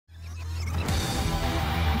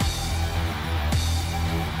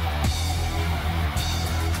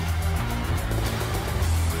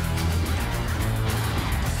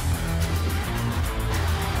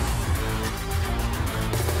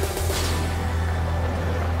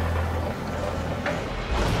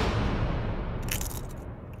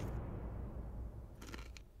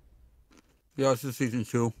Yeah, this is season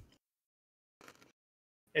 2.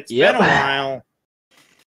 It's been a while.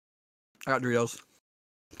 I got Doritos.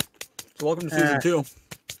 So welcome to season 2.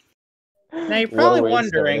 Now you're probably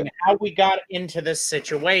wondering how we got into this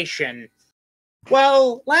situation.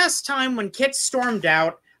 Well, last time when Kit stormed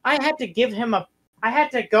out, I had to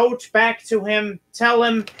go back to him, tell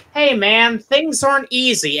him, hey man, things aren't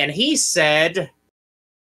easy, and he said...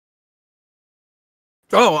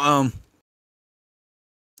 Oh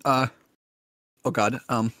god,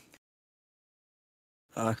 Come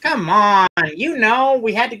on, you know,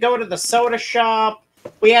 we had to go to the soda shop,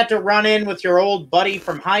 we had to run in with your old buddy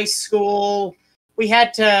from high school, we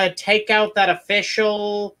had to take out that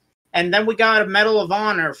official, and then we got a Medal of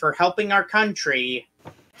Honor for helping our country.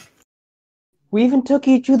 We even took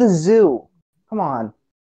you to the zoo. Come on.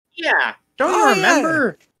 Yeah, don't you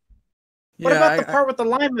remember? Yeah. What about the part with the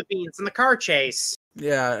lima beans and the car chase?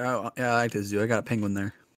 Yeah, I like the zoo. I got a penguin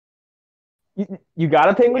there. You got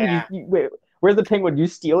a penguin? Yeah. Wait, where's the penguin? You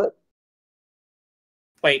steal it?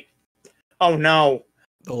 Wait. Oh no.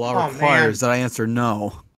 The law requires that I answer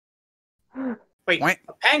no. Wait, a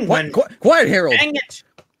penguin? Quiet, Harold! Dang it!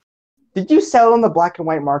 Did you sell on the black and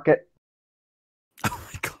white market? Oh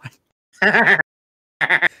my god.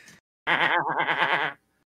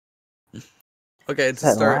 Okay, to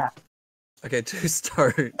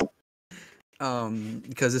start.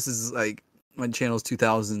 Because this is like my channel's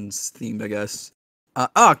 2000s themed, I guess.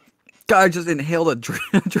 God, I just inhaled a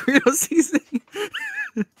Dorito seasoning.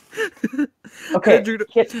 Okay.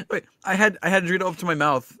 Wait, I had Dorito up to my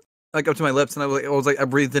mouth, like up to my lips, and I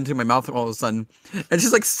breathed into my mouth all of a sudden, and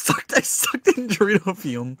just like I sucked in Dorito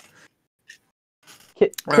fume.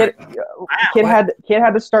 Kid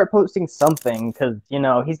had to start posting something because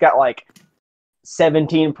he's got like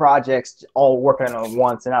 17 projects all working on at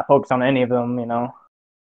once and not focused on any of them. I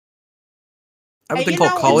have a thing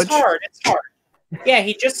called college. It's hard. Yeah,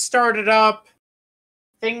 he just started up.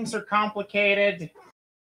 Things are complicated.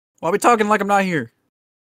 Why are we talking like I'm not here?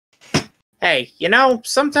 Hey,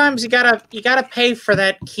 sometimes you gotta pay for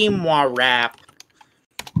that quinoa wrap.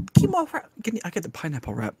 Quinoa wrap? I get the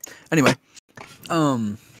pineapple wrap. Anyway,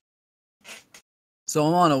 so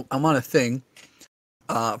I'm on a thing,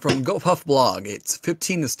 from GoPuff blog. It's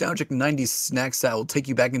 15 nostalgic 90s snacks that will take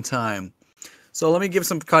you back in time. So let me give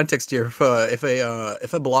some context here.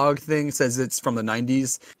 If a blog thing says it's from the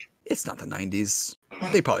 90s, it's not the 90s.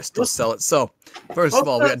 They probably still sell it. So first of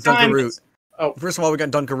all, we got Dunkaroos. First of all, we got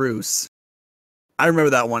Dunkaroos. I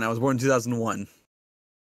remember that one. I was born in 2001.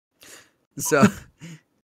 So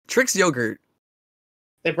Trix yogurt.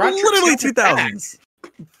 They brought literally 2000s.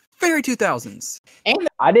 Very 2000s. And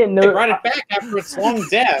I didn't know they brought it back after its long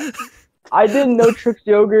death. I didn't know Trix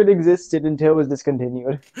yogurt existed until it was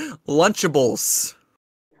discontinued. Lunchables.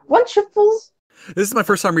 Lunchables? This is my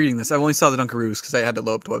first time reading this. I only saw the Dunkaroos because I had to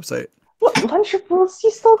load up the website. What? Lunchables?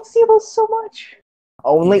 You still see those so much?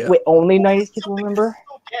 Only 90s kids remember?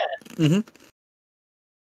 Mm-hmm.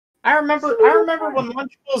 I remember when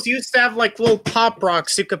Lunchables used to have like little Pop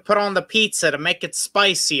Rocks you could put on the pizza to make it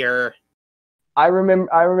spicier. I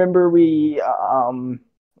remember we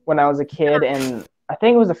when I was a kid, and I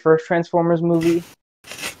think it was the first Transformers movie.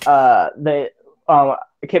 I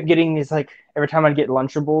kept getting these like every time I'd get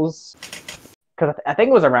Lunchables, because I think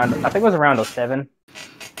it was around 07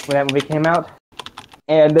 when that movie came out,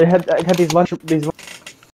 and they had these little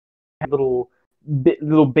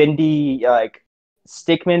bendy like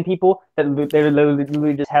stickman people that they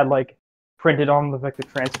literally just had like printed on like the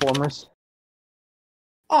Transformers.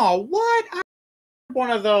 Oh, what? I had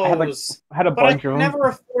one of those. I had a bunch of them. I never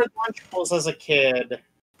afforded Lunchables as a kid.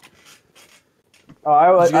 Oh,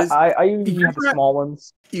 I usually have the small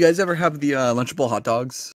ones. You guys ever have the Lunchable hot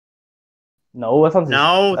dogs? No, that sounds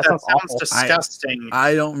disgusting.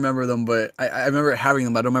 I don't remember them, but I remember having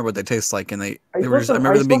them. I don't remember what they taste like, and I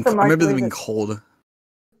remember them being cold.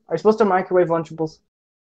 Are you supposed to microwave Lunchables?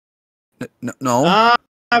 No.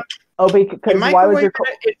 Because why was your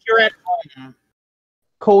if you're at home?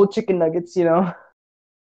 Cold chicken nuggets, Yeah.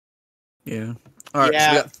 All right.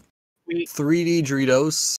 Yeah. So we got 3D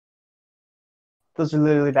Doritos. Those are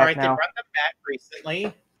literally back now. They brought them back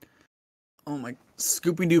recently. Oh my!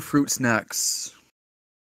 Scooby-Doo fruit snacks.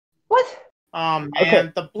 What? Oh man,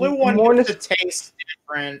 okay. The blue one used to taste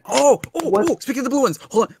different. Oh! Speaking of the blue ones,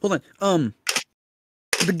 hold on.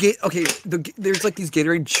 There's like these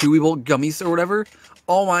Gatorade Chewy Bolt gummies or whatever.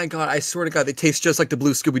 Oh my god! I swear to God, they taste just like the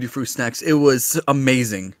blue Scooby-Doo fruit snacks. It was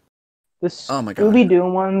amazing. The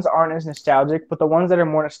Scooby-Doo ones aren't as nostalgic, but the ones that are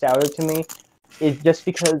more nostalgic to me is just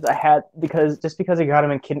because I got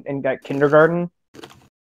them in kindergarten.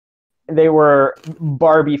 They were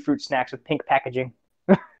Barbie fruit snacks with pink packaging.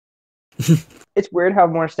 It's weird how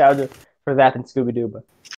more nostalgia for that than Scooby Doo. But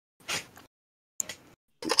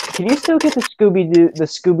can you still get the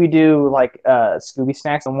Scooby Doo like Scooby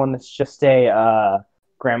snacks, and one that's just a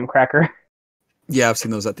graham cracker? Yeah, I've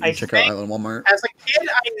seen those at the I checkout think- aisle in Walmart. As a kid,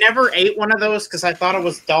 I never ate one of those because I thought it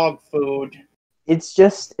was dog food. It's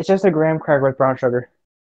just a graham cracker with brown sugar.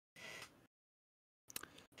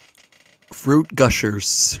 Fruit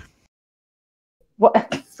Gushers.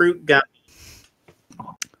 What? Fruit gum.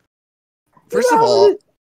 First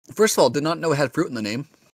of all, did not know it had fruit in the name.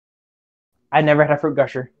 I never had a fruit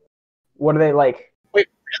gusher. What are they like? Wait,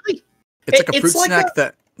 really? It's like a It's fruit like snack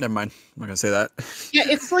that. Never mind. I'm not gonna say that. Yeah,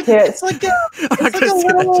 it's like Yeah. it's like a I'm not it's like gonna a say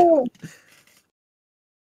that. little.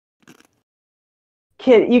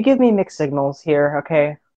 Kid, you give me mixed signals here,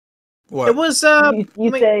 okay? What? It was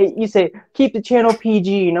You say keep the channel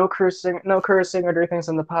PG, no cursing or other things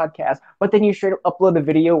on the podcast. But then you straight up upload a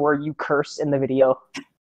video where you curse in the video.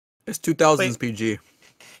 It's 2000s Wait. PG.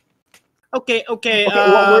 Okay. Okay,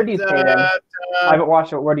 what word do you say then? I haven't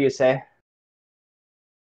watched it. What do you say?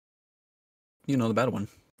 You know the bad one.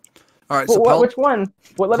 All right, Well, so which one?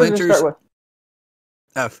 What letter does it Planters- start with?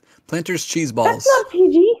 F. Planters cheese balls. That's not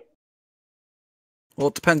PG. Well,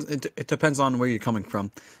 it depends. It depends on where you're coming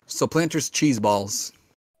from. So Planters cheese balls.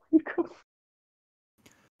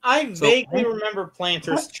 I So- vaguely remember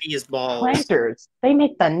Planters cheese balls. Planters. They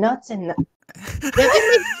make the nuts and the... Yeah, they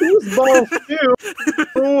make cheese balls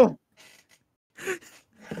too.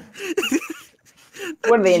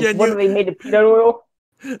 What are they? What are they made of peanut oil?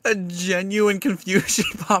 A genuine confusion,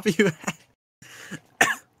 Poppy. You had.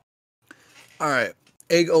 All right,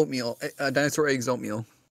 egg oatmeal. Dinosaur eggs oatmeal.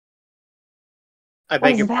 I beg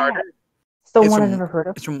What your is that? pardon. It's the It's one I've from- never heard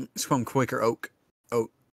of. It's from Quaker Oat. The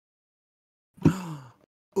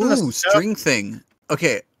Ooh, stuff- string thing.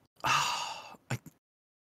 Okay.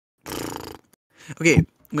 Okay,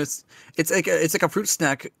 it's like a fruit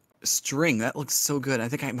snack string. That looks so good. I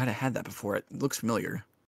think I might have had that before. It looks familiar.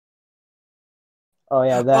 Oh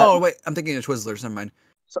yeah, that. Oh wait, I'm thinking of Twizzlers. Never mind.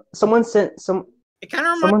 Someone sent some. It kind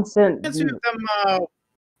of Someone sent. reminds me of them.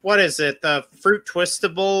 What is it? The Fruit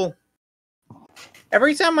Twistable.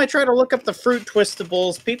 Every time I try to look up the Fruit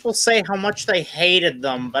Twistables, people say how much they hated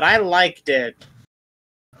them, but I liked it.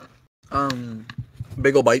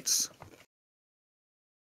 Bagel bites.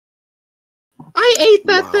 I ate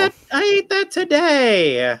that. Wow. I ate that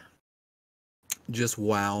today. Just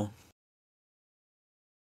wow.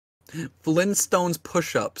 Flintstones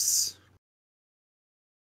push-ups.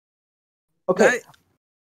 Okay.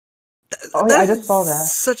 That- yeah, I that just saw is that.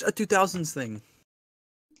 Such a 2000s thing.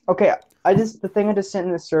 Okay. The thing I just sent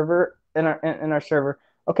in the server in our server.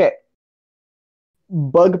 Okay.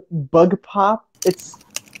 Bug Pop. It's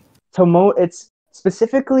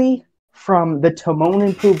specifically from the Timon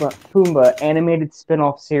and Pumbaa animated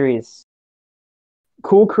spin-off series.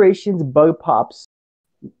 Cool Creations Bug Pops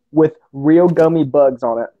with real gummy bugs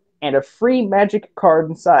on it and a free magic card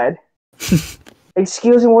inside.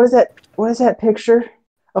 Excuse me, what is that? What is that picture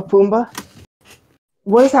of Pumbaa?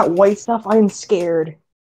 What is that white stuff? I am scared.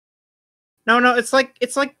 No, it's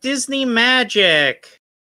like Disney magic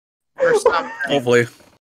or something. Hopefully.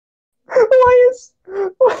 Why is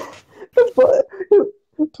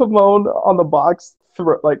Timon on the box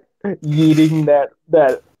yeeting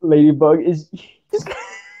that ladybug is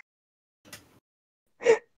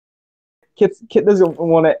Kit doesn't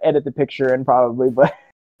want to edit the picture in probably, but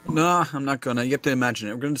No, I'm not gonna. You have to imagine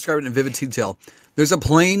it. We're gonna describe it in vivid detail. There's a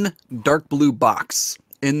plain dark blue box.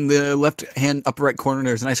 In the left-hand upper right corner,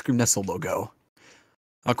 there's an Ice Cream Nestle logo.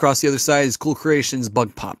 Across the other side is Cool Creations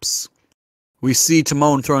Bug Pops. We see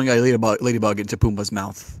Timon throwing a ladybug into Pumbaa's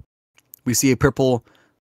mouth. We see a purple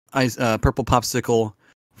popsicle,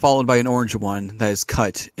 followed by an orange one that is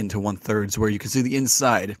cut into 1/3, where you can see the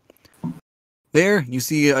inside. There, you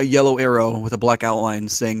see a yellow arrow with a black outline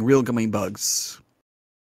saying "Real Gummy Bugs."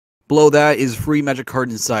 Below that is free magic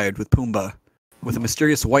card inside with Pumbaa, with a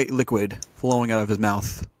mysterious white liquid flowing out of his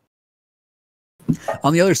mouth.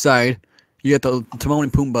 On the other side, you get the Timon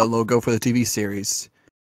and Pumbaa logo for the TV series.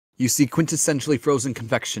 You see quintessentially frozen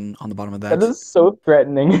confection on the bottom of that. that is so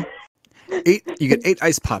threatening. You get 8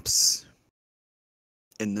 ice pops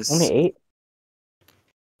in this. Only 8?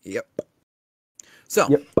 Yep. So,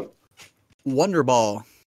 Yep. Wonder Ball.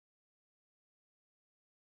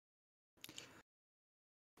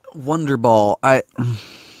 Wonder Ball. I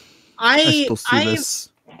still see this.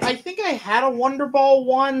 I think I had a Wonder Ball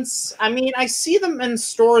once. I mean, I see them in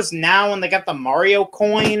stores now, and they got the Mario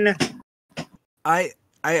coin. I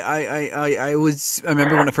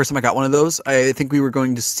remember when the first time I got one of those. I think we were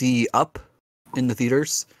going to see Up in the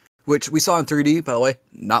theaters, which we saw in 3D. By the way,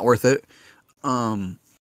 not worth it.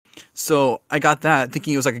 So I got that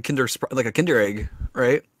thinking it was like a like a Kinder egg,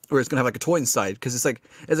 right? Where it's gonna have like a toy inside because it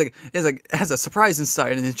has a surprise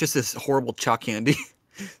inside and it's just this horrible chalk candy.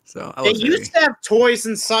 So I They was used to have toys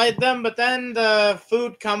inside them, but then the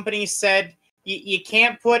food company said you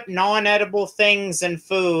can't put non-edible things in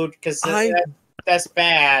food because that's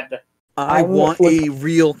bad. I want a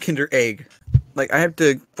real Kinder egg. Like I have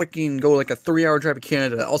to fucking go like a 3-hour drive to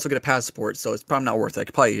Canada. Also get a passport, so it's probably not worth it. I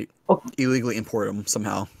could probably illegally import them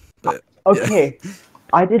somehow. But okay, yeah.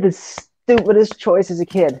 I did the stupidest choice as a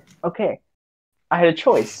kid. Okay, I had a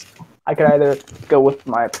choice. I could either go with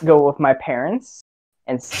my parents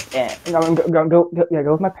and go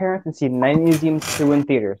with my parents and see Night Museum 2 in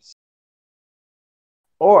theaters,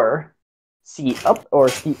 or see Up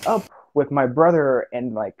with my brother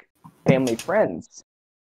and like family friends.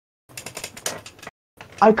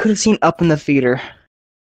 I could have seen Up in the theater.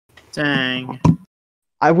 Dang.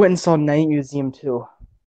 I went and saw Night Museum 2.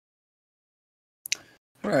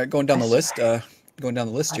 All right, going down the list.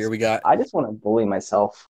 Here, we got. I just want to bully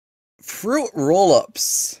myself. Fruit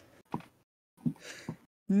roll-ups.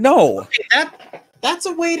 No. Okay, that's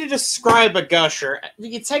a way to describe a gusher.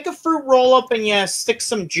 You take a fruit roll-up and you stick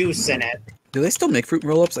some juice in it. Do they still make fruit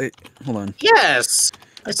roll-ups? Hold on. Yes.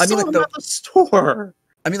 I mean, like at the store.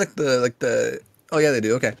 I mean, like the. Oh yeah, they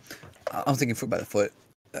do. Okay. I'm thinking Fruit by the Foot.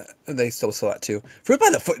 They still sell that too. Fruit by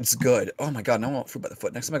the Foot is good. Oh my god, now I want Fruit by the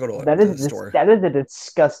Foot. Next time I go to the store. That is a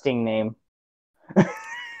disgusting name.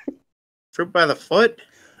 Fruit by the Foot?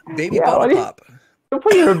 Baby Bottle Pop. Don't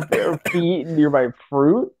put your bare feet near my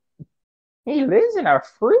fruit. He lives in our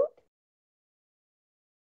fruit?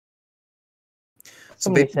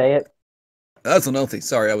 Somebody say it. That's another thing.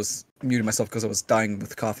 Sorry, I was muting myself because I was dying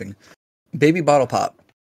with coughing. Baby Bottle Pop.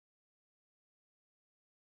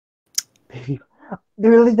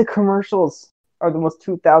 Really, the commercials are the most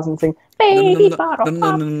 2000 thing. Baby Bottle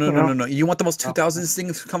Pop. No. You want the most 2000s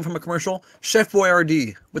things to come from a commercial? Chef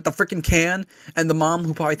Boyardee with the freaking can and the mom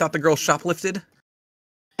who probably thought the girl shoplifted.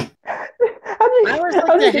 I always like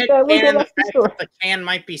the head can and the fact that the can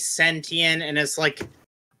might be sentient and it's like,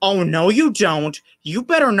 oh no you don't. You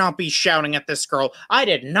better not be shouting at this girl. I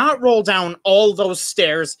did not roll down all those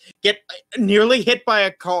stairs, get nearly hit by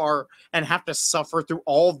a car, and have to suffer through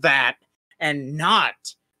all that and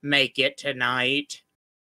not make it tonight.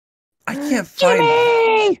 I can't find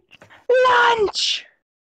Jimmy! Lunch!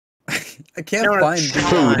 I can't find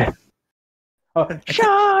food.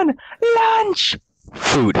 Sean! Lunch!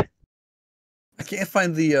 Food. I can't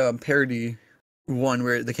find the parody one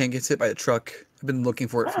where the can gets hit by a truck. I've been looking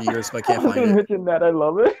for it for years, but I can't find it. That. I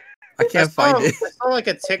love it. I can't find it. I saw like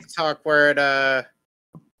a TikTok where it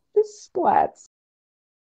just splats.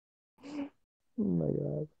 Oh my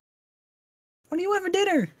god. What do you want for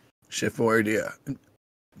dinner? Chef Boyardee.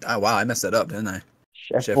 Oh wow, I messed that up, didn't I?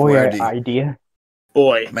 Chef Boyardee idea.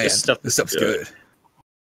 Boy, man, this stuff's good.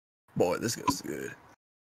 Boy, this goes good.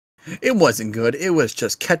 It wasn't good. It was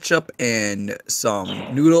just ketchup and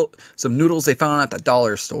some noodles they found at the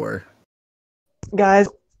dollar store. Guys,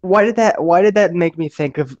 why did that make me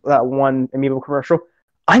think of that one Amiibo commercial?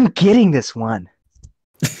 I'm getting this one.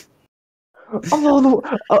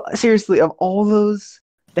 Seriously, of all those,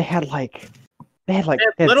 they had Little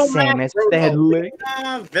Samus, they had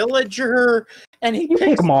Villager, and he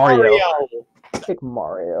picked Mario. Pick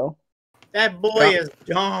Mario. That boy is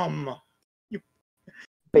dumb.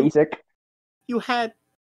 Basic. You had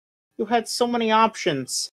so many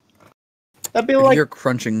options. That'd be if like you're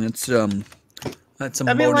crunching. That's some.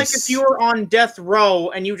 That'd be like if you were on death row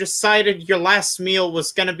and you decided your last meal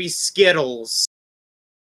was gonna be Skittles.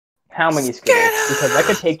 How many Skittles? Because that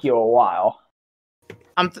could take you a while.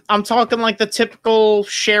 I'm talking like the typical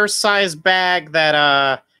share size bag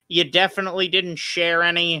that you definitely didn't share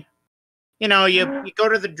any. You know, you go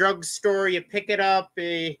to the drugstore, you pick it up.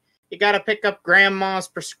 You gotta pick up grandma's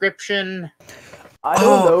prescription. I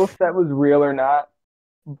don't know if that was real or not,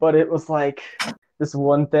 but it was like this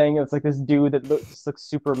one thing. It's like this dude that looks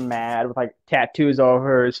super mad with like tattoos all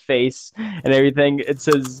over his face and everything. It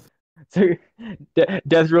says,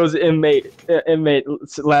 "Death Row's inmate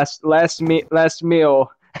last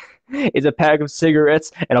meal is a pack of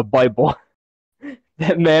cigarettes and a Bible."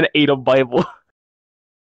 That man ate a Bible.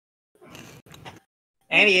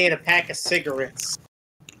 And he ate a pack of cigarettes.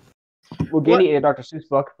 Well, Gainey ate a Dr. Seuss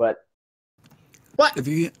book, but... What?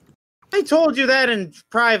 I told you that in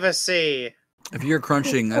privacy. If you're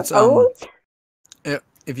crunching, that's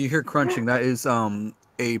if you hear crunching, that is a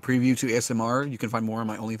preview to ASMR. You can find more on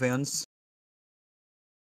my OnlyFans.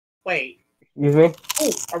 Wait. Excuse me?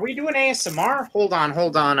 Oh, are we doing ASMR? Hold on.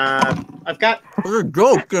 I've got... You're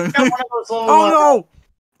joking. I've got one of those little,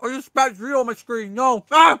 oh I just spat Dorito on my screen. No.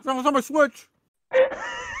 Ah, that was on my Switch.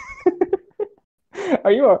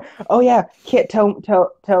 Are you? Oh yeah, Kit. Tell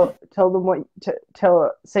them what.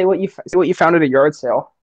 Say what you found at a yard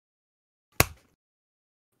sale.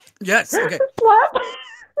 Yes. Okay. Slap.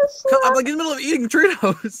 I'm like in the middle of eating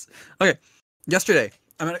Doritos. Okay. Yesterday,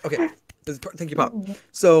 okay. Thank you, Pop.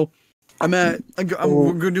 So,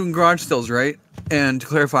 we're doing garage sales, right? And to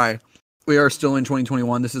clarify, we are still in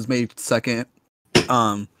 2021. This is May 2nd.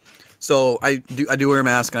 So I do wear a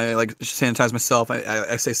mask. I like sanitize myself.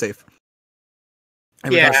 I stay safe. I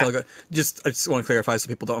just want to clarify so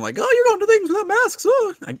people don't like, oh, you're going to things without masks.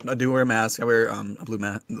 Oh. I do wear a mask. I wear a blue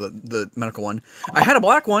mask, the medical one. I had a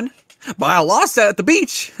black one, but I lost that at the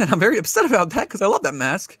beach, and I'm very upset about that because I love that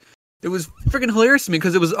mask. It was freaking hilarious to me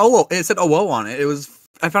because it was it said OO on it.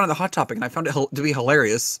 I found it the Hot Topic, and I found it to be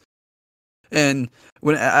hilarious. And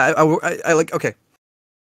when I like, okay,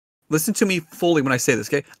 listen to me fully when I say this,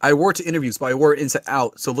 okay? I wore it to interviews, but I wore it inside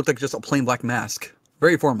out, so it looked like just a plain black mask.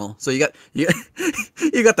 Very formal. So you got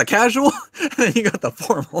the casual, and then you got the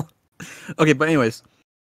formal. Okay, but anyways,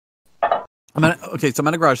 I'm at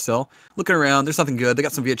a garage sale, looking around. There's nothing good. They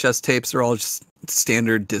got some VHS tapes. They're all just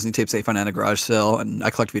standard Disney tapes they find at a garage sale, and I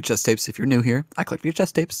collect VHS tapes. If you're new here, I collect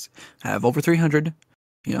VHS tapes. I have over 300.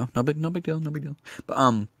 You know, no big deal.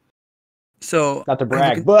 But so not to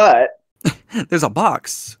brag, but there's a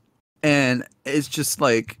box, and it's just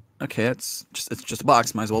like, okay, it's just a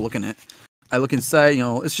box. Might as well look in it. I look inside, you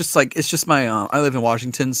know, it's just my, I live in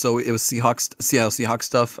Washington, so it was Seattle Seahawks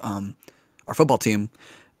stuff, our football team,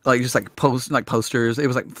 like, just like posters, it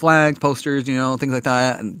was like flags, posters, you know, things like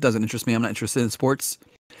that, and it doesn't interest me, I'm not interested in sports,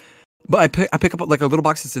 but I pick up, like, a little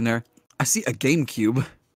box that's in there, I see a GameCube,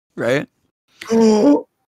 right? And,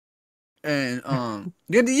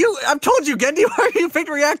 Gendy, I've told you, Gendy, why are you fake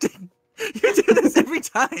reacting? You do this every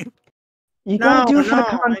time. You gotta do it for the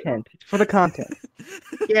content. It's for the content.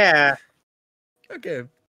 Yeah. Okay,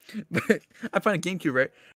 but I find a GameCube,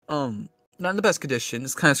 right? Not in the best condition.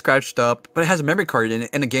 It's kind of scratched up, but it has a memory card in it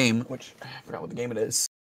and a game, which I forgot what the game it is.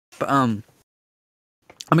 But I'm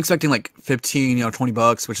expecting like 15,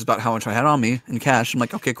 $20, which is about how much I had on me in cash. I'm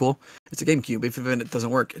like, okay, cool. It's a GameCube. If it doesnn't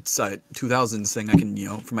work, it's a 2000s thing. I can,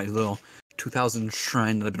 for my little 2000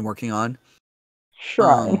 shrine that I've been working on.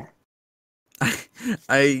 Shrine.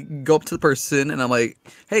 I go up to the person and I'm like,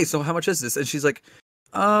 hey, so how much is this? And she's like,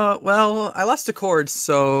 well, I lost a cord,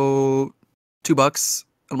 so $2.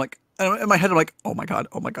 I'm like, in my head, I'm like, oh my god,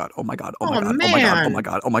 and I'm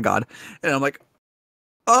like,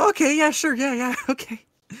 oh, okay, yeah, sure, yeah, okay.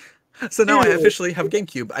 So now I officially have a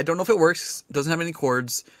GameCube. I don't know if it works. It doesn't have any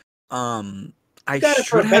cords. I got it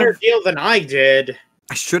for a better deal than I did.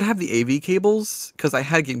 I should have the AV cables because I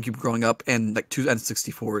had GameCube growing up and like two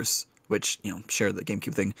N64s, which share the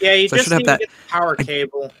GameCube thing. Yeah, you just need to get the power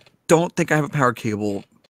cable. Don't think I have a power cable,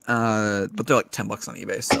 but they're like $10 on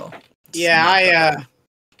eBay. So yeah,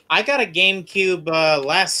 I got a GameCube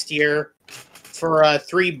last year for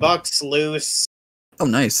 $3 loose. Oh,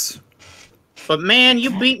 nice. But man,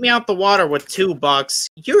 you beat me out the water with $2.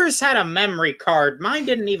 Yours had a memory card. Mine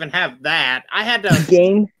didn't even have that. I had to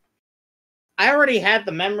game. I already had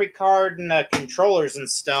the memory card and the controllers and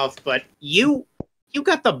stuff, but you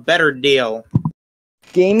got the better deal.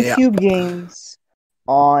 GameCube games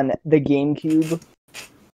on the GameCube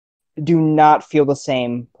do not feel the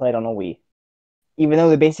same played on a Wii. Even though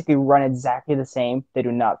they basically run exactly the same, they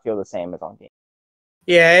do not feel the same as on Game.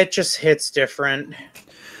 Yeah, it just hits different.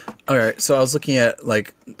 Alright, so I was looking at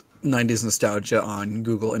like 90s nostalgia on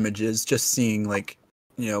Google Images, just seeing like,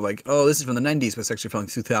 oh, this is from the 90s, but it's actually from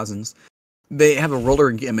the 2000s. They have a roller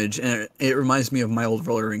rink image, and it reminds me of my old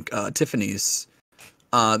roller rink, Tiffany's.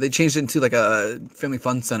 They changed it into like a family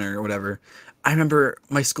fun center or whatever. I remember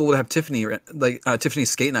my school would have Tiffany's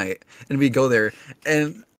skate night, and we'd go there.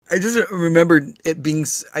 And I just remember it being,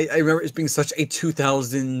 I remember it being such a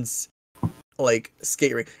 2000s like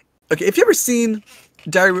skate rink. Okay, if you ever seen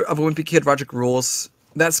Diary of a Wimpy Kid, Project Rules,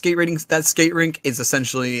 that skate rink is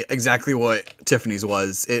essentially exactly what Tiffany's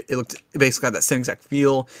was. It basically had that same exact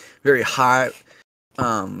feel, very hot.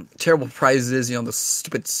 Terrible prizes, the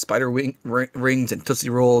stupid spider rings and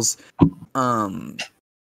Tootsie Rolls.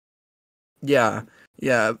 Yeah.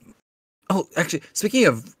 Oh, actually, speaking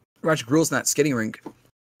of Project Rules and that skating rink,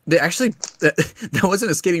 they actually that wasn't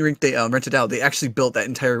a skating rink they rented out. They actually built that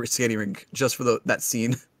entire skating rink just for that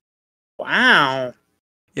scene. Wow.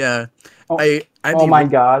 Yeah. Oh,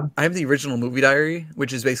 God. I have the original movie diary,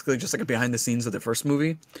 which is basically just like a behind the scenes of the first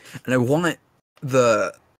movie, and I want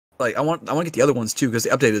I want to get the other ones too because they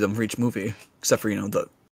updated them for each movie, except for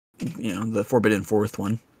the Forbidden Fourth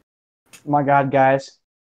one. Oh my God, guys.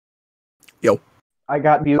 Yo. I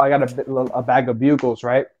got a bag of Bugles,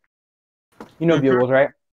 right? You know Bugles, right?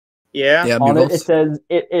 Yeah. Yeah, On it, Bugles. it says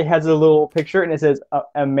it has a little picture, and it says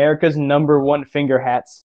America's #1 finger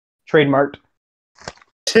hats, trademarked.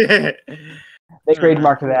 They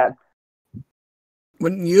trademarked that.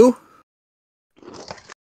 Wouldn't you?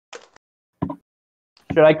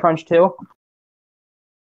 Should I crunch too?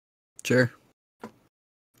 Sure.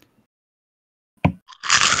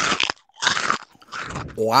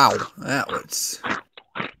 Wow, that was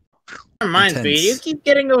Reminds me, you intense. keep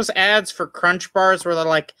getting those ads for Crunch bars where they're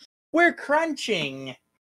like, "We're crunching."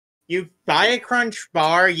 You buy a Crunch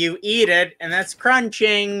bar, you eat it, and that's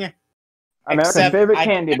crunching. America's Except favorite I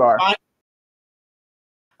candy can't bar.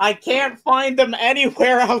 I can't find them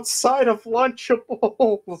anywhere outside of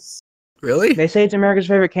Lunchables. Really? They say it's America's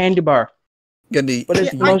favorite candy bar, Gundy, but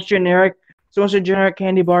it's Yeah, the most generic. It's the most generic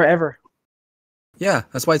candy bar ever. yeah,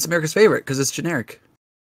 that's why it's America's favorite, because it's generic.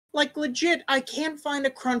 Like, legit, I can't find a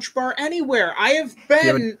Crunch bar anywhere. I have you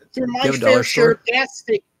have been through my you have a dollar fair share store? of gas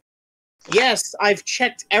stations. Yes, I've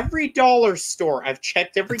checked every dollar store. I've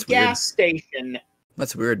checked every That's weird. gas station.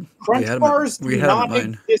 That's weird. Crunch bars do not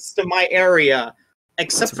mine. exist in my area,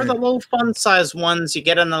 except That's for the weird. little fun size ones you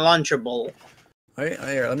get in the Lunchable.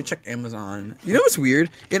 Let me check Amazon. You know what's weird?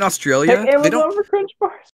 In Australia, Check they Amazon don't. for Crunch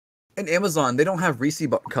bars. In Amazon, they don't have Reese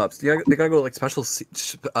cups. They gotta go to like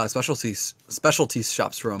specialty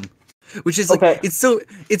shops for them, which is like Okay. it's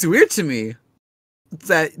weird to me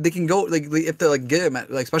that they can go like if they like get them at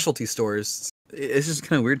like specialty stores. It's just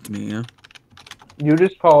kind of weird to me, you know. You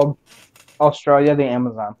just called Australia the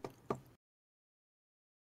Amazon.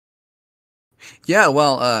 Yeah,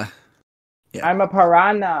 well, Yeah. I'm a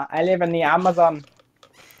piranha. I live in the Amazon.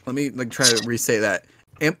 let me like try to re-say that.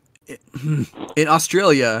 In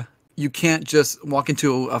Australia, you can't just walk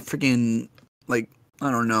into a freaking like I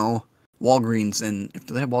don't know Walgreens and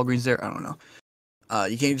do they have Walgreens there? I don't know.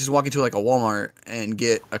 You can't just walk into like a Walmart and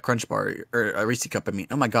get a Crunch bar or a Reese cup. I mean,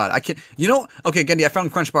 oh my god, I can't. You know, okay, Gendy, I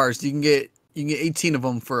found Crunch bars. You can get 18 of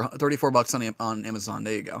them for $34 on Amazon.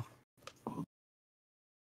 There you go.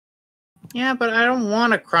 Yeah, but I don't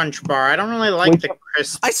want a Crunch bar. I don't really like the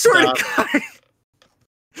crisp I swear stuff. to God.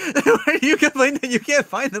 You complain that you can't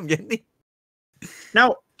find them, Gendy.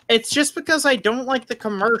 No, it's just because I don't like the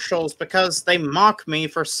commercials because they mock me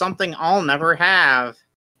for something I'll never have.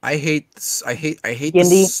 I hate this. I hate Gendy,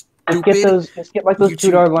 this stupid. Let's get like those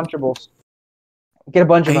YouTube- $2 Lunchables. Get a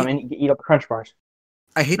bunch of I them and eat up Crunch bars.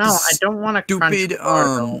 I hate No, this I don't want a stupid Crunch bar.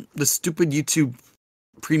 though. the stupid YouTube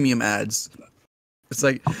premium ads. It's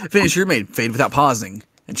like finish your maid, fade without pausing,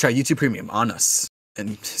 and try YouTube Premium on us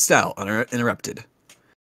and style uninterrupted.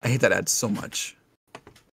 I hate that ad so much.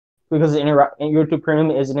 Because YouTube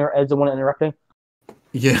Premium is the one interrupting.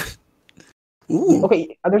 Yeah. Ooh.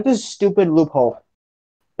 Okay, there's this stupid loophole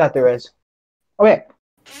that there is. Okay,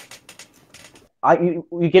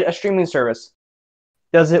 you get a streaming service.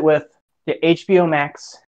 Does it with the HBO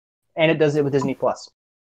Max, and it does it with Disney Plus.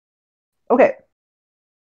 Okay,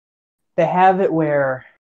 they have it where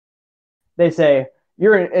they say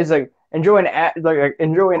enjoy an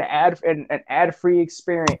ad-free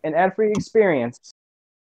experience.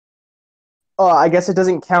 I guess it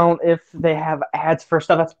doesn't count if they have ads for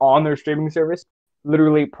stuff that's on their streaming service.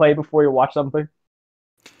 Literally play before you watch something.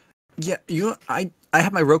 Yeah, I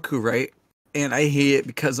have my Roku, right? And I hate it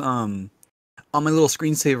because on my little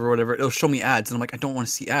screensaver or whatever, it'll show me ads and I'm like, I don't want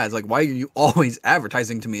to see ads. Like, why are you always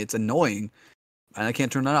advertising to me? It's annoying. And I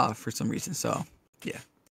can't turn that off for some reason. So, yeah.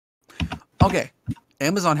 Okay.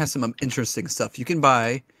 Amazon has some interesting stuff. You can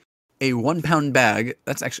buy a 1 pound bag.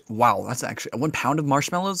 That's actually a 1 pound of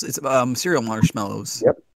marshmallows. It's cereal marshmallows.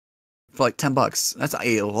 Yep. For like $10. That's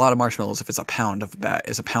a lot of marshmallows if it's a pound of bag.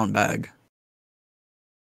 It's a pound bag.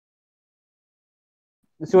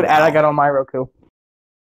 Let's see what ad I got on my Roku.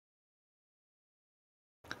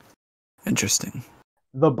 Interesting.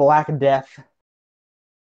 The Black Death.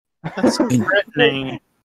 That's threatening.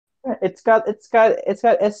 It's got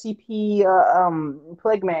SCP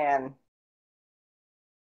Plague Man.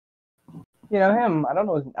 You know him. I don't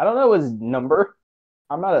know his number.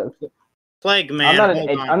 I'm not Plague Man. hold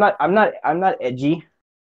on. I'm not edgy.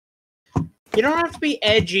 You don't have to be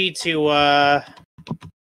edgy to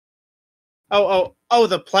Oh,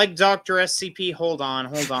 the Plague Doctor SCP. Hold on.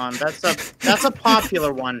 That's a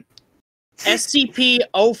popular one.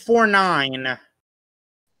 SCP-049.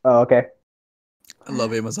 Oh, okay. I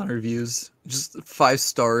love Amazon reviews. Just 5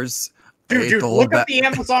 stars. Dude, look at the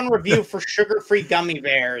Amazon review for sugar-free gummy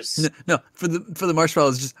bears. No, for the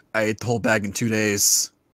marshmallows, just I ate the whole bag in 2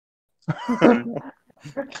 days. It's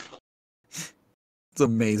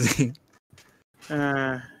amazing.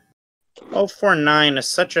 049 is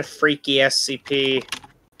such a freaky SCP.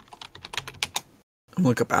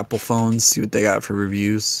 Look up Apple phones, see what they got for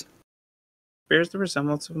reviews. Bears the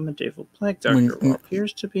resemblance of a medieval plague doctor. Who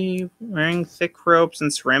appears to be wearing thick robes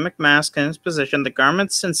and ceramic mask in his position. The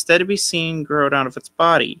garments instead to be seen growed out of its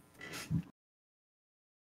body.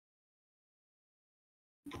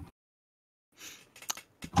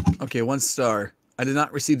 Okay, 1 star. I did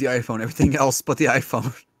not receive the iPhone. Everything else but the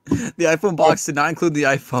iPhone. The iPhone box did not include the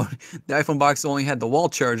iPhone. The iPhone box only had the wall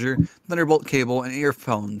charger, Thunderbolt cable, and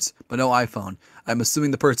earphones, but no iPhone. I'm assuming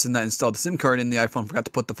the person that installed the SIM card in the iPhone forgot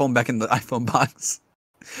to put the phone back in the iPhone box.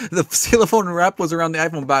 The cellophane wrap was around the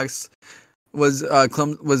iPhone box.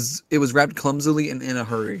 It was wrapped clumsily and in a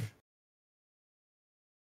hurry.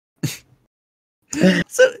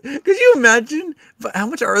 So, could you imagine? But how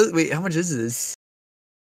much is this?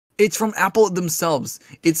 It's from Apple themselves.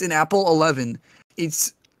 It's an Apple 11.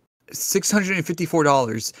 It's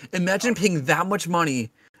 $654. Imagine paying that much money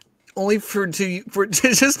only for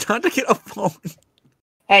just not to get a phone.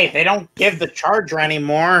 Hey, they don't give the charger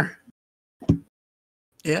anymore.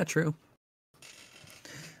 Yeah, true.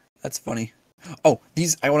 That's funny. Oh,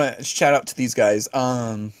 I want to shout out to these guys.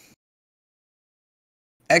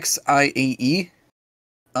 XIAE.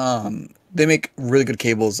 They make really good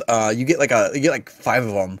cables. You get like 5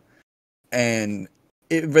 of them, and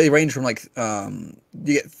it really range from like you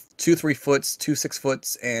get 2 3-foots, 2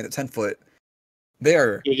 6-foots, and a 10-foot.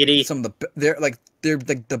 They're Giggity. some of the they're like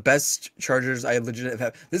the best chargers I legit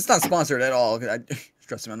have. This is not sponsored at all.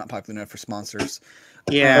 Trust me, I'm not popular enough for sponsors.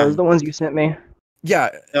 Yeah, those are the ones you sent me.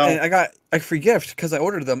 Yeah, No. and I got a free gift because I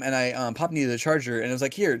ordered them, and I Pop needed a charger, and it was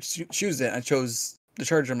like, here, choose it. And I chose the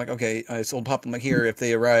charger. I'm like, okay. I sold Pop. I'm like, here, if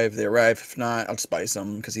they arrive, they arrive. If not, I'll just buy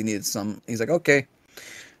some because he needed some. He's like, okay.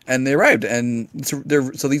 And they arrived, and so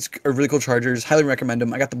these are really cool chargers. Highly recommend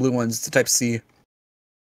them. I got the blue ones, the Type C.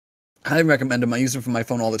 Highly recommend them. I use them for my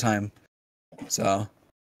phone all the time. So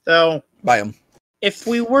buy them. If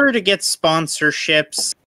we were to get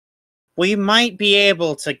sponsorships, we might be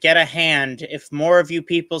able to get a hand if more of you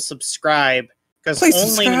people subscribe. Because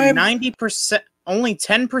only 90%, only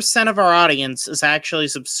 10% of our audience is actually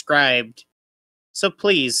subscribed. So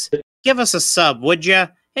please, give us a sub, would ya?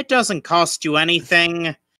 It doesn't cost you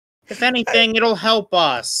anything. If anything, it'll help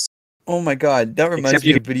us. Oh my god, that reminds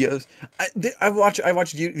me of videos. I watch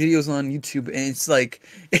videos on YouTube, and it's like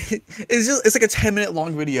it's like a 10-minute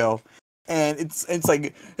long video, and it's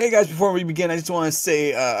like, hey guys, before we begin, I just want to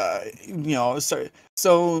say, sorry.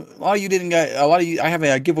 So a lot of you, I have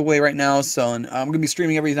a giveaway right now, so I'm gonna be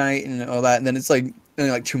streaming every night and all that. And then it's like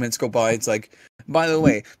 2 minutes go by. It's like, by the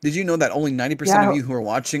way, did you know that only 90% of you who are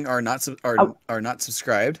watching are not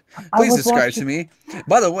subscribed? Please subscribe to me.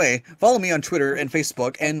 By the way, follow me on Twitter and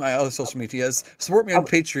Facebook and my other social medias. Support me on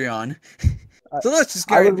Patreon. So let's just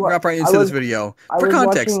get right into this video. For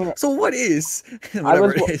context, so what is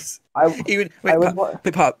whatever it is?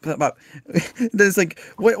 Pop. Then it's like,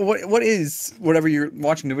 what is whatever you're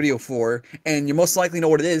watching the video for, and you most likely know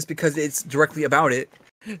what it is because it's directly about it.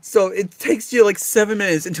 So it takes you like 7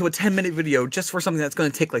 minutes into a 10-minute video just for something that's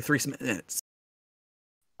going to take like 3 minutes.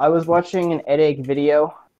 I was watching an Egg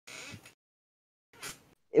video.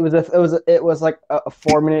 It was like a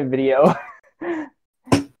 4-minute video,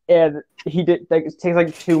 and it takes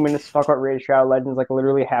like 2 minutes to talk about Raid Shadow Legends. Like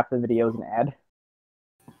literally half the video is an ad.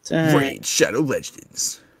 Raid Shadow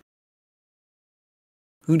Legends.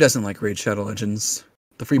 Who doesn't like Raid Shadow Legends?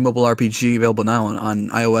 The free mobile RPG available now on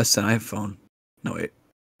iOS and iPhone. No wait.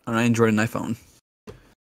 On Android and iPhone.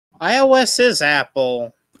 iOS is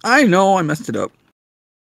Apple. I know, I messed it up.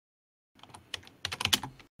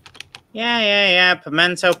 Yeah.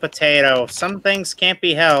 Pimento potato. Some things can't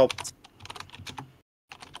be helped.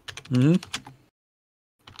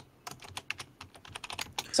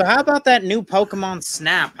 So how about that new Pokemon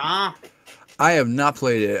Snap, huh? I have not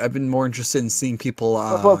played it. I've been more interested in seeing people.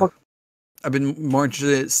 I've been more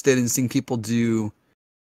interested in seeing people do.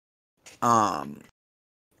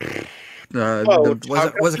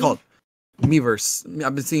 What's it called? Miiverse.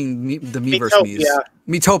 I've been seeing the Miiverse.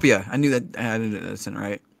 Miitopia. I knew that. I didn't that's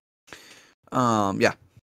right. Yeah.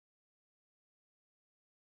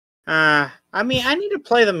 I mean, I need to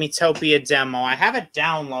play the Miitopia demo. I have it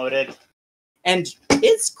downloaded, and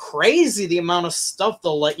it's crazy the amount of stuff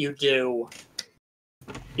they'll let you do.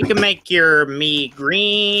 You can make your Mii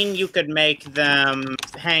green. You could make them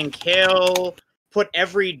Hank Hill. Put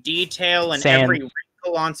every detail and every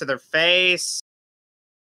wrinkle onto their face.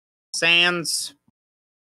 Sans.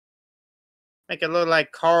 Make it look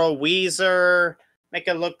like Carl Weezer. Make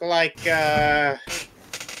it look like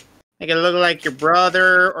your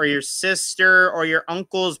brother or your sister or your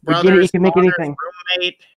uncle's brother's you can make anything.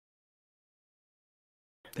 roommate.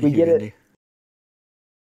 Thank you, get it. Andy.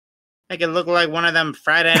 Make it look like one of them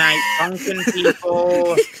Friday Night Funkin'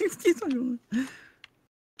 people.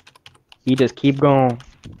 You just keep going.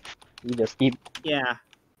 You just keep. Yeah.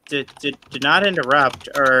 Do not interrupt,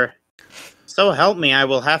 or so help me, I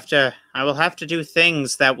will have to do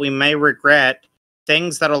things that we may regret,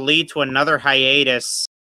 things that'll lead to another hiatus.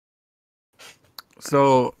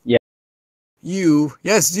 So Yeah. you,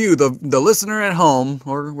 the listener at home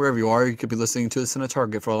or wherever you are, you could be listening to this in a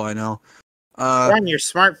Target for all I know. Or on your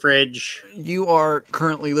smart fridge. You are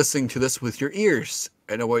currently listening to this with your ears.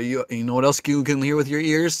 I know what you know what else you can hear with your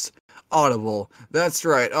ears? Audible. That's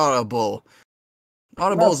right, Audible.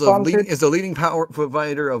 Audible is the leading power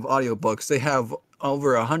provider of audiobooks. They have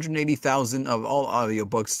over 180,000 of all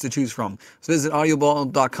audiobooks to choose from. So visit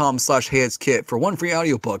audible.com/heyitskit for one free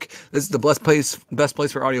audiobook. This is the best place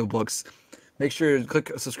for audiobooks. Make sure to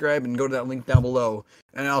click subscribe and go to that link down below.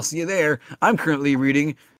 And I'll see you there. I'm currently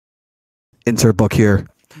reading insert book here.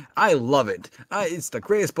 I love it. It's the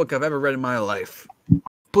greatest book I've ever read in my life.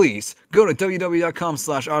 Please go to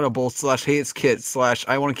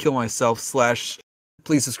www.audible/audible/I-want-to-kill-myself/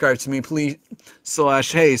 please subscribe to me, please,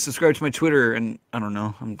 /hey, subscribe to my Twitter, and I don't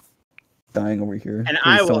know, I'm dying over here. And Please,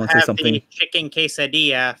 I will have something. the chicken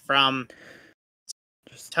quesadilla from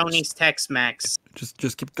Tony's Tex-Mex.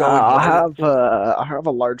 Just keep going. I'll have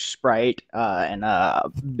a large Sprite and a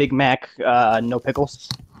Big Mac, no pickles.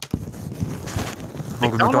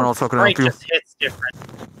 McDonald's Sprite just hits different.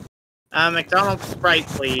 McDonald's Sprite,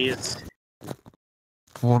 please.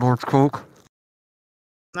 One large Coke.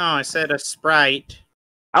 No, I said a Sprite.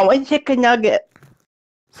 I want chicken nugget.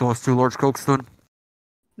 So it's 2 large Cokes then?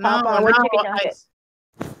 No, Papa, I want chicken nugget.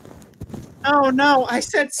 Oh no, I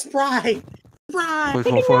said Sprite. Sprite. Please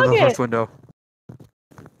pull forward to the first window.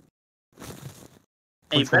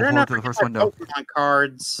 Hey, you Please pull better forward not to the forget first our window. Pokemon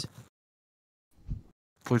cards.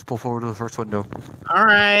 Please pull forward to the first window. All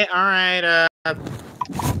right.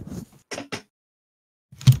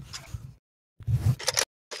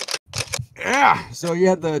 Yeah. So you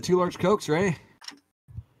had the 2 large Cokes, right?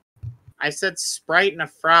 I said Sprite and a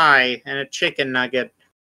fry and a chicken nugget.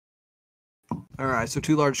 All right. So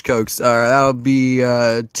 2 large Cokes. All right. That'll be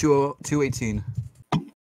 218.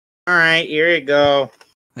 All right, here you go.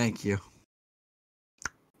 Thank you.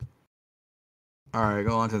 All right.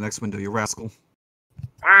 Go on to the next window, you rascal.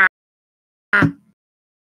 Ah.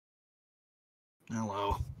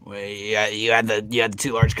 Hello. Wait, you had the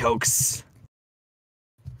 2 large Cokes.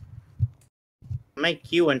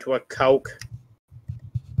 Make you into a Coke.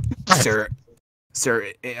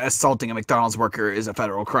 Sir, assaulting a McDonald's worker is a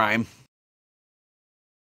federal crime.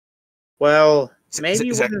 Well, maybe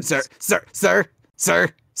you wouldn't... Sir,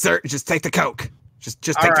 just take the Coke. Just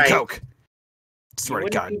take the Coke. Swear to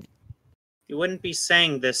God. You wouldn't be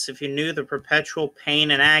saying this if you knew the perpetual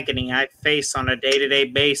pain and agony I face on a day-to-day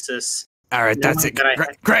basis. All right, that's it.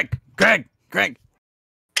 Greg.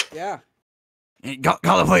 Yeah.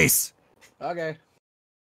 Call the police. Okay.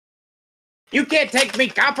 You can't take me,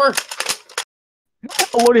 copper!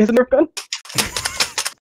 Oh, what is a Nerf gun?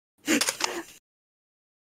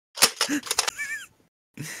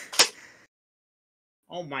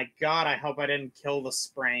 Oh my god, I hope I didn't kill the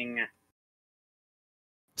spring.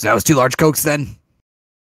 So that was 2 large Cokes then?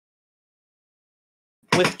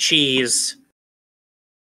 With cheese.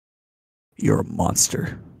 You're a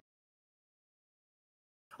monster.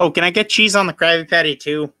 Oh, can I get cheese on the Krabby Patty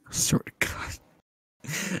too? Swear to God.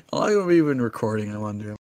 How long have we been recording, I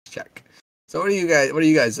wonder? Check. So what are you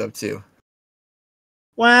guys up to?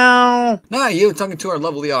 Well... Nah, you're talking to our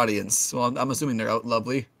lovely audience. Well, I'm assuming they're out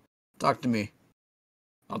lovely. Talk to me.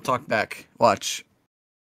 I'll talk back. Watch.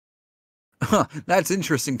 That's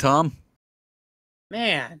interesting, Tom.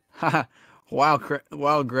 Man. Wow,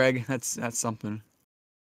 Greg. That's something.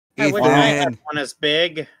 I wish I had one as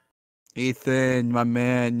big. Ethan, my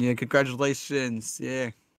man. Yeah, congratulations. Yeah.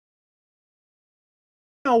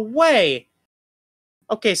 No way.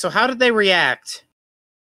 Okay, so how did they react?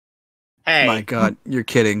 Hey. My God, you're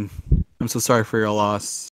kidding. I'm so sorry for your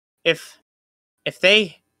loss. If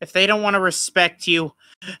they don't want to respect you,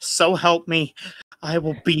 so help me, I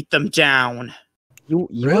will beat them down. You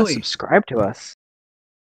Really? want to subscribe to us?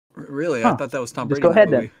 Really? Huh. I thought that was Tom Just Brady. go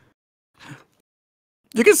in that ahead, then. movie.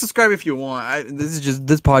 You can subscribe if you want.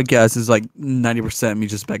 This podcast is like 90% me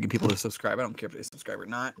just begging people to subscribe. I don't care if they subscribe or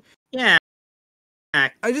not. Yeah.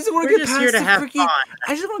 I just want We're to get just past here to the have freaking. fun.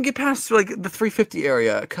 I just want to get past like the 350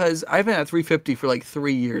 area because I've been at 350 for like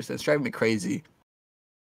 3 years. It's driving me crazy.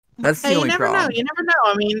 That's the Hey, only problem. You never know.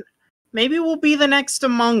 I mean, maybe we'll be the next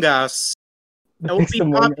Among Us. The It will next be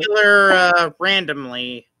Among Us. popular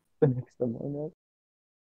randomly. The next Among Us.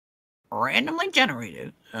 randomly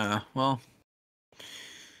generated. Well.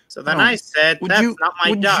 So then I said, that's not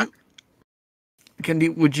my duck.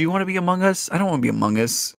 Would you want to be Among Us? I don't want to be Among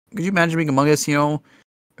Us. Could you imagine being Among Us? You know,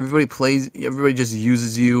 everybody just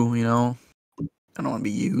uses you. You know, I don't want to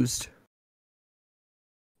be used.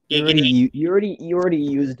 You're already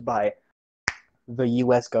used by the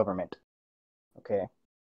U.S. government. Okay,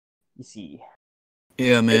 you see.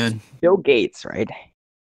 Yeah, man. It's Bill Gates, right?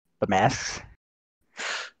 The masks.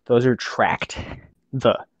 Those are tracked.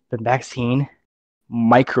 The vaccine,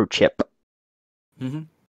 microchip. Mm-hmm.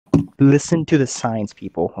 Listen to the science,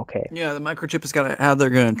 people. Okay. Yeah, the microchip is how they're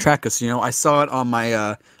gonna track us. You know, I saw it on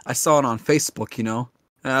Facebook. You know,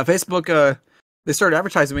 Facebook. They started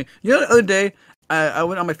advertising me. You know, the other day, I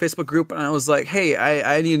went on my Facebook group and I was like, "Hey,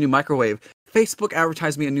 I need a new microwave." Facebook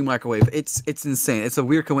advertised me a new microwave. It's insane. It's a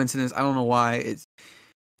weird coincidence. I don't know why. It's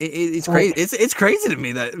crazy. It's crazy to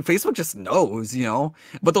me that Facebook just knows, you know.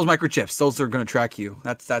 But those microchips, those are going to track you.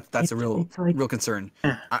 That's a real concern.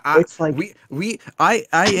 I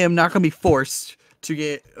am not going to be forced to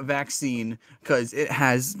get a vaccine because it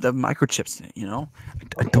has the microchips in it. You know,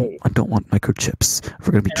 I don't want microchips.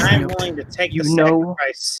 We're going to be trapped. I'm willing to take the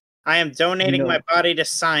sacrifice. I am donating my body to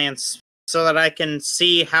science so that I can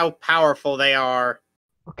see how powerful they are.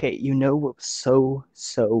 Okay, you know what was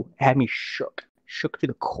so had me shook to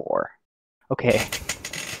the core. Okay,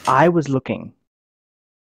 I was looking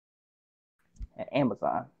at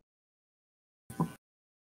Amazon,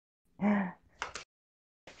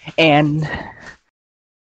 and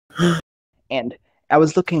I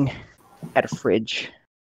was looking at a fridge,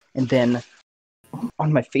 and then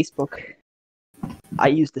on my Facebook, I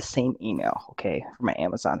use the same email, okay, for my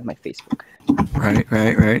Amazon and my Facebook. Right.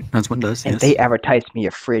 That's what it does. And they advertised me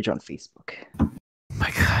a fridge on Facebook. My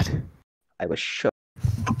God. I was shook.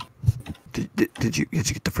 Did you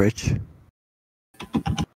get the fridge? You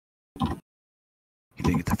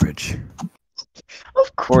didn't get the fridge.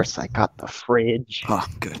 Of course I got the fridge. Oh,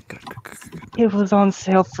 good. It was on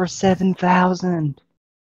sale for $7,000.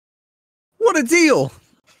 What a deal!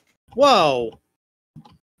 Whoa.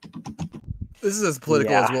 This is as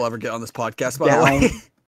political as we'll ever get on this podcast, by the way.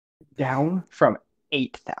 Down from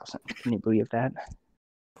 8,000. Can you believe that?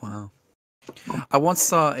 Wow. I once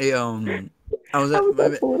saw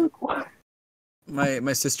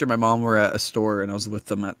my sister and my mom were at a store and I was with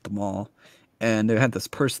them at the mall and they had this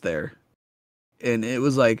purse there. And it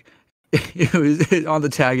was like it was on the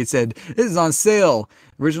tag it said, "This is on sale."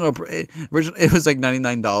 Original it was like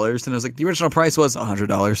 $99 and it was like the original price was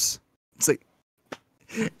 $100. It's like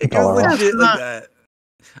it goes legit like that.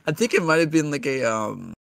 I think it might have been like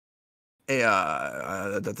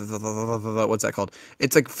what's that called?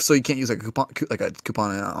 It's like so you can't use like a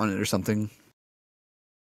coupon on it or something.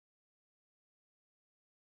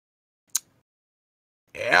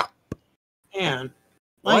 Yeah. Man,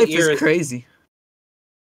 life is crazy.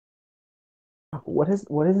 What is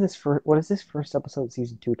this first episode of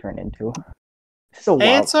season 2 turned into? This is a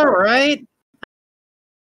hey, it's alright.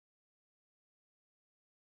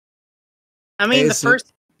 I mean, the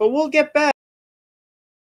first, but we'll get better.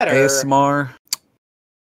 ASMR,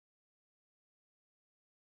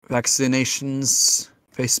 vaccinations,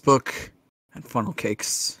 Facebook, and funnel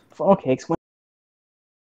cakes. Funnel cakes.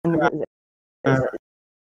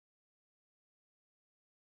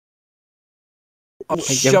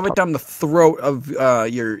 Shove it down the throat of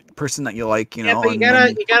your person that you like, you know. Yeah, but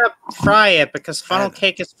you gotta fry it because funnel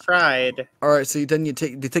cake is fried. All right, so then you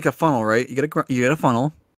take a funnel, right? You get a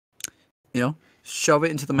funnel, you know, shove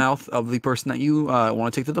it into the mouth of the person that you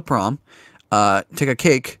want to take to the prom. Take a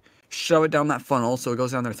cake, shove it down that funnel so it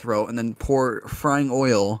goes down their throat, and then pour frying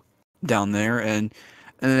oil down there, and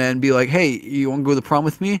then be like, "Hey, you want to go to the prom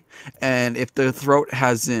with me?" And if the throat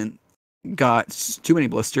hasn't got too many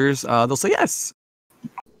blisters, they'll say yes.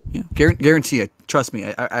 Yeah, guarantee it. Trust me,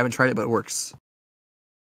 I haven't tried it, but it works.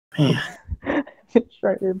 Man. I haven't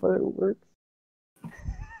tried it, but it works.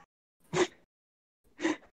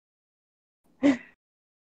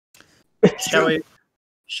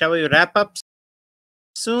 Shall we wrap up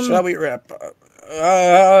soon? Shall we wrap up?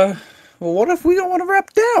 Well, what if we don't want to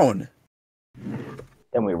wrap down?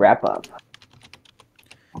 Then we wrap up.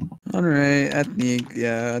 All right, I think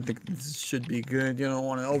this should be good. You don't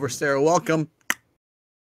want to overstay our welcome.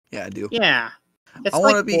 Yeah, I do. Yeah, it's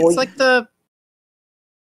we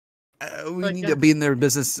need to be in their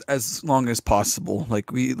business as long as possible.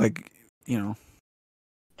 You know.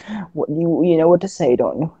 What you know what to say,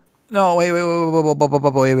 don't you? No, wait. I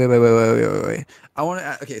want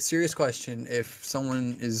to. Okay, serious question. If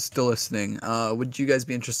someone is still listening, would you guys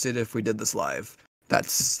be interested if we did this live?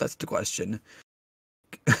 That's the question.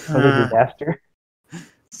 What a disaster.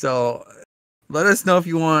 So let us know if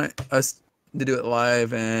you want us to do it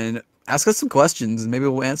live and ask us some questions and maybe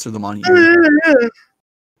we'll answer them on here.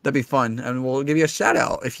 That'd be fun. And we'll give you a shout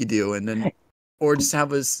out if you do. And then, or just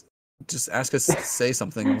have us, just ask us to say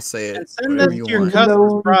something and we'll say it. And send this you to your want.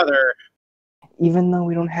 cousin's brother. Even though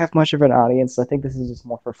we don't have much of an audience, I think this is just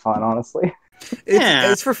more for fun, honestly.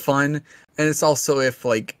 It's for fun. And it's also if,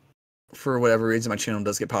 like, for whatever reason my channel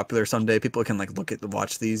does get popular someday, people can, like,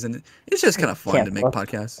 watch these. And it's just kind of fun to make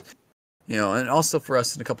podcasts. You know, and also for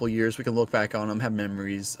us in a couple of years, we can look back on them, have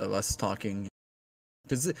memories of us talking.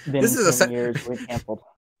 Because this is 10 years we canceled.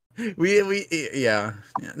 Yeah.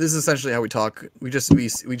 This is essentially how we talk. We just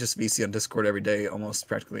VC on Discord every day, almost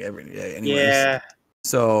practically every day. Anyways. Yeah.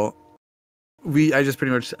 So I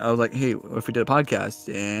was like, hey, what if we did a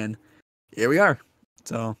podcast? And here we are.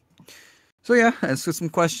 So yeah, ask us some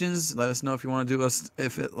questions. Let us know if you want to do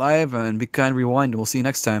it live, and Be Kind Rewind. We'll see you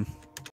next time.